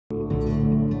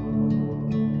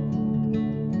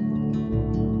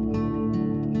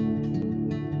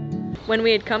When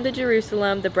we had come to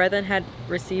Jerusalem, the brethren had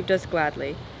received us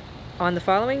gladly. On the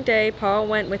following day, Paul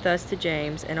went with us to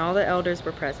James, and all the elders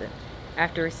were present.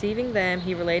 After receiving them,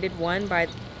 he related one by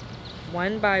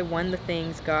one the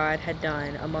things God had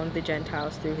done among the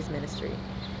Gentiles through his ministry.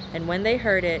 And when they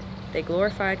heard it, they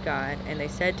glorified God, and they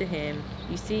said to him,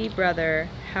 "You see, brother,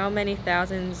 how many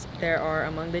thousands there are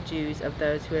among the Jews of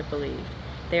those who have believed.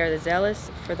 They are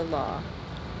zealous for the law.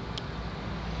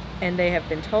 And they have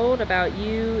been told about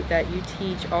you that you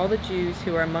teach all the Jews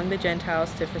who are among the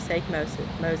Gentiles to forsake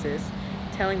Moses,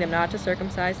 telling them not to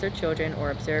circumcise their children or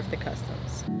observe the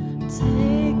customs."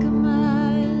 Take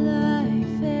my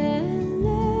life and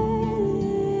let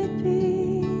it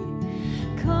be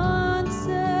consecrated,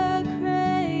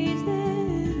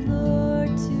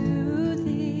 Lord, to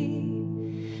thee.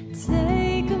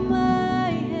 Take my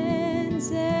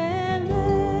hands and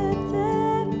let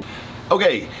them.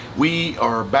 Okay, we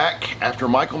are back after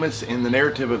Michaelmas in the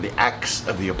narrative of the Acts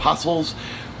of the Apostles.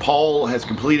 Paul has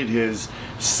completed his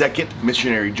second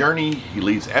missionary journey. He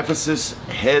leaves Ephesus,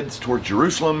 heads toward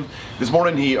Jerusalem. This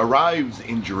morning he arrives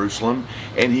in Jerusalem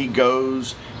and he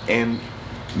goes and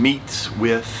meets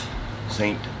with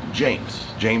St.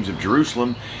 James of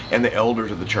Jerusalem, and the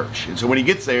elders of the church. And so when he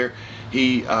gets there,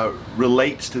 he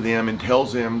relates to them and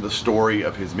tells them the story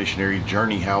of his missionary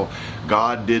journey, how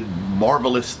God did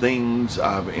marvelous things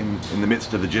in the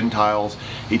midst of the Gentiles.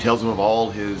 He tells them of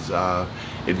all his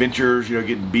adventures,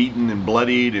 getting beaten and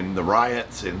bloodied, and the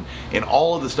riots, and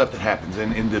all of the stuff that happens,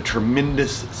 and the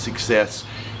tremendous success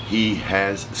he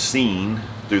has seen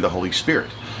through the Holy Spirit.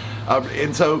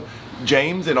 And so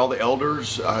James and all the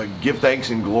elders give thanks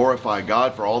and glorify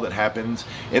God for all that happens.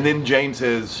 And then James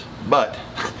says, but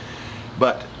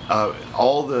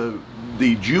all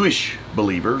the Jewish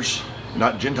believers,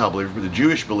 not Gentile believers, but the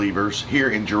Jewish believers here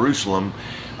in Jerusalem,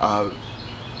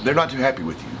 they're not too happy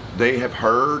with you. They have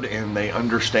heard and they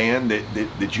understand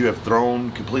that you have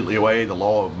thrown completely away the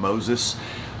law of Moses,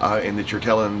 and that you're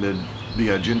telling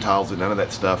the Gentiles that none of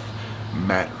that stuff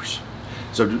matters.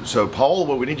 So Paul,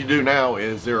 what we need you to do now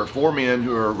is, there are 4 men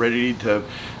who are ready to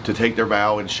take their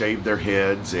vow and shave their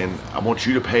heads, and I want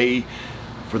you to pay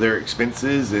for their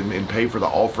expenses and pay for the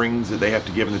offerings that they have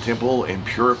to give in the temple, and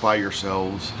purify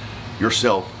yourself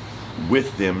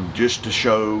with them, just to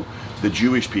show the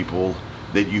Jewish people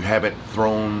that you haven't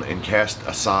thrown and cast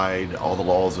aside all the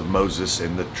laws of Moses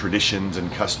and the traditions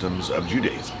and customs of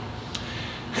Judaism.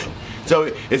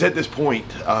 So it's at this point,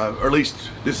 or at least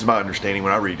this is my understanding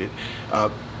when I read it,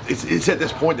 it's at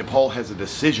this point that Paul has a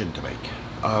decision to make.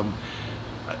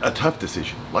 A tough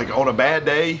decision. Like on a bad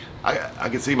day, I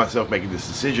can see myself making this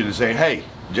decision and saying, "Hey,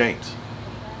 James,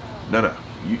 no,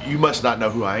 you must not know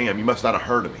who I am. You must not have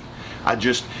heard of me. I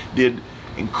just did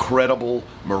incredible,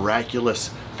 miraculous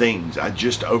things. I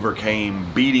just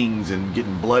overcame beatings and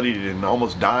getting bloodied and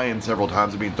almost dying several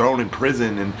times and being thrown in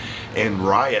prison and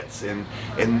riots and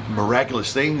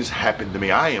miraculous things happened to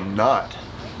me. I am not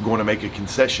going to make a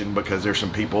concession because there's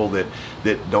some people that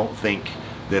don't think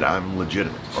that I'm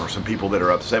legitimate, or some people that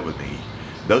are upset with me.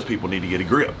 Those people need to get a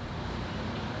grip."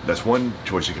 That's one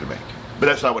choice you can make. But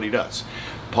that's not what he does.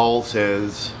 Paul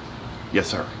says, "Yes,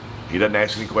 sir." He doesn't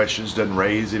ask any questions, doesn't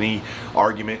raise any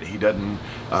argument. He doesn't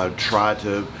try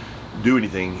to do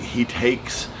anything. He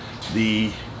takes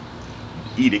the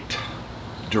edict,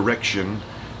 direction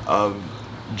of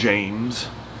James,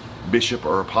 bishop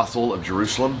or apostle of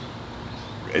Jerusalem.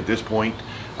 At this point,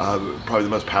 probably the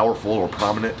most powerful or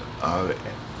prominent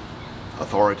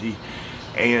authority.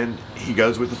 And he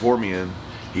goes with the 4 men.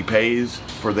 He pays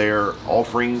for their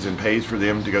offerings and pays for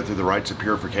them to go through the rites of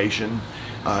purification,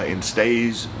 and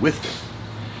stays with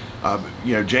them.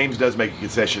 James does make a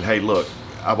concession. Hey, look,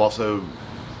 I've also,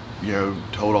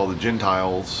 told all the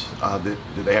Gentiles that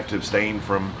they have to abstain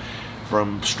from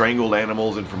strangled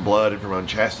animals and from blood and from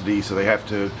unchastity. So they have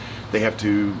to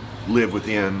live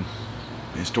within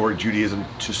historic Judaism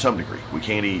to some degree. We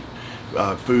can't eat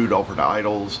food offered to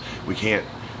idols. We can't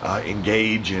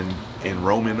engage in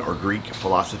Roman or Greek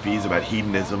philosophies about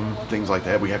hedonism, things like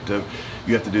that. You have to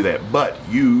do that. But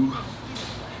you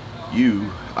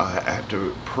have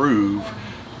to prove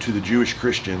to the Jewish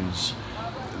Christians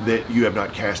that you have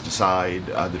not cast aside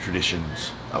the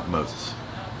traditions of Moses.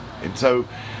 And so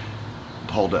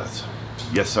Paul does.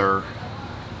 Yes, sir.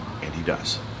 And he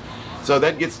does. So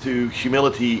that gets to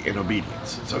humility and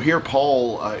obedience. So here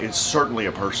Paul is certainly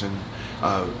a person,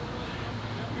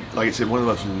 like I said, one of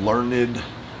the most learned,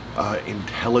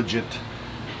 intelligent,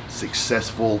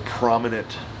 successful,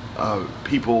 prominent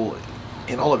people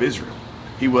in all of Israel.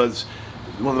 He was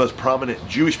one of the most prominent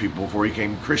Jewish people before he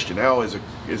became Christian. Now is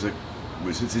a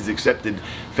since he's accepted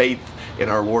faith in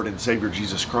our Lord and Savior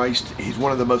Jesus Christ, he's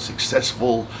one of the most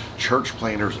successful church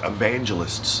planners,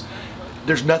 evangelists.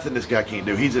 There's nothing this guy can't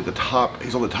do. He's at the top.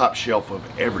 He's on the top shelf of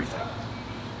everything.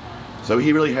 So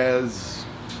he really has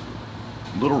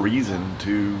little reason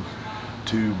to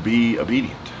be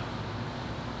obedient.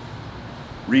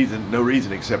 No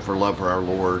reason except for love for our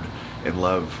Lord and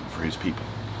love for his people.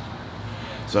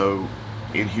 So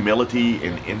in humility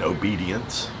and in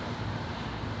obedience,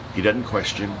 he doesn't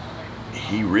question.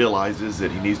 He realizes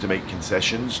that he needs to make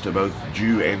concessions to both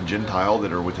Jew and Gentile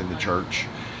that are within the church.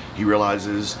 He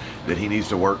realizes that he needs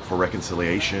to work for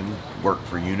reconciliation, work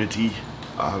for unity,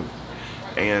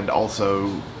 and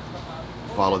also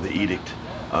follow the edict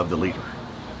of the leader.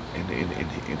 And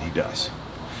he does.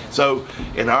 So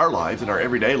in our lives, in our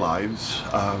everyday lives,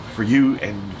 for you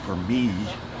and for me,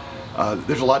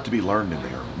 there's a lot to be learned in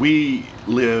there. We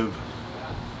live,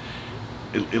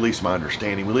 at least my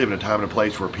understanding, we live in a time and a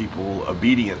place where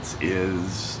obedience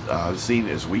is seen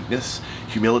as weakness.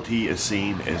 Humility is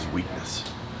seen as weakness.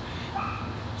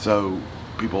 So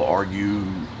people argue,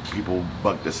 people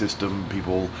buck the system,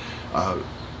 people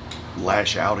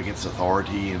lash out against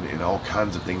authority and all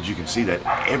kinds of things. You can see that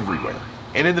everywhere.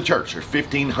 And in the church, there's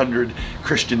 1,500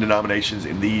 Christian denominations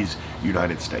in these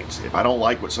United States. If I don't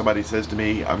like what somebody says to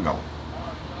me, I'm gone.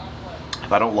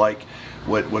 If I don't like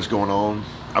what's going on,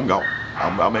 I'm gone.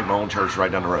 I'll make my own church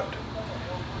right down the road.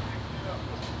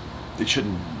 It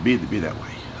shouldn't be that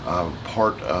way.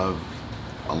 Part of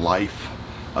a life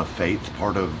of faith,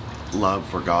 part of love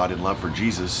for God and love for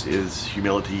Jesus is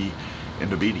humility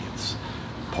and obedience.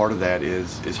 Part of that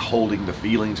is holding the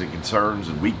feelings and concerns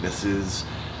and weaknesses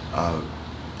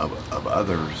of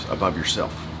others above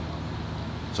yourself.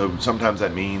 So sometimes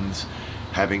that means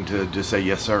having to just say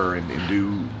yes sir and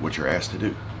do what you're asked to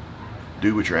do.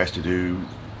 Do what you're asked to do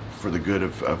for the good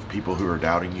of people who are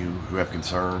doubting you, who have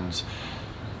concerns,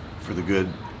 for the good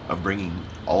of bringing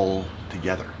all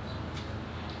together,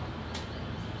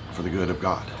 for the good of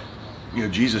God. You know,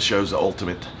 Jesus shows the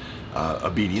ultimate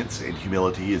obedience and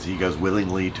humility as he goes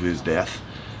willingly to his death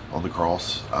on the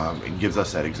cross, and gives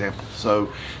us that example.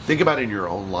 So think about in your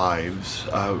own lives,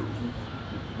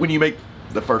 when you make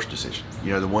the first decision,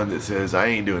 you know, the one that says, I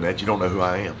ain't doing that, you don't know who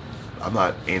I am. I'm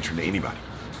not answering to anybody.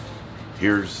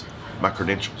 Here's my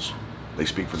credentials. They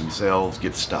speak for themselves,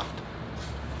 get stuffed.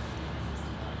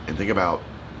 And think about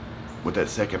what that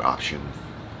second option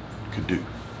could do.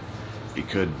 It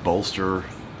could bolster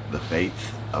the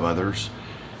faith of others.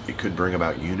 It could bring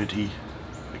about unity.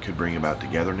 It could bring about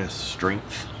togetherness,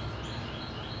 strength.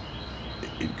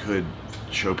 It could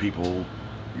show people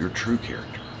your true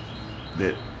character,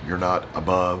 that you're not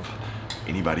above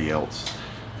anybody else,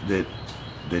 that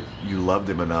you love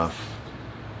them enough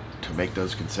to make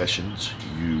those concessions.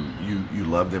 You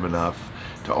love them enough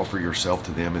to offer yourself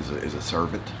to them as a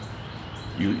servant.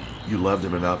 You love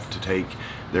them enough to take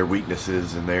their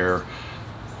weaknesses and their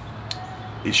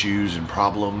issues and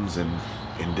problems and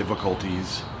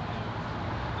difficulties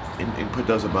and put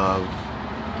those above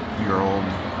your own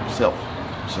self.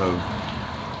 So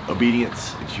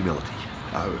obedience and humility.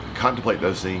 Contemplate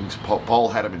those things. Paul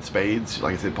had them in spades.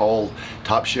 Like I said, Paul,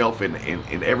 top shelf in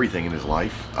everything in his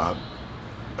life.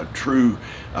 A true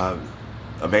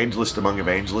evangelist among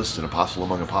evangelists, and apostle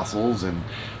among apostles, and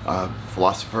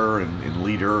philosopher and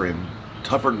leader, and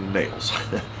tougher than nails.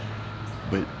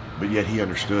 but yet he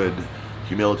understood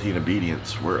humility and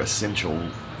obedience were essential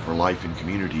for life and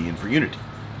community and for unity,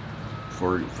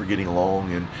 for getting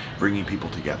along and bringing people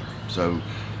together. So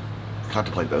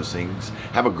contemplate those things.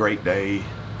 Have a great day.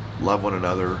 Love one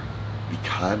another. Be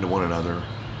kind to one another.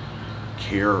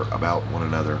 Care about one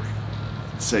another.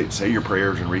 Say your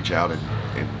prayers and reach out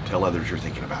and tell others you're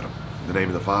thinking about them. In the name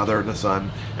of the Father, and the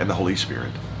Son, and the Holy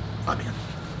Spirit. Amen.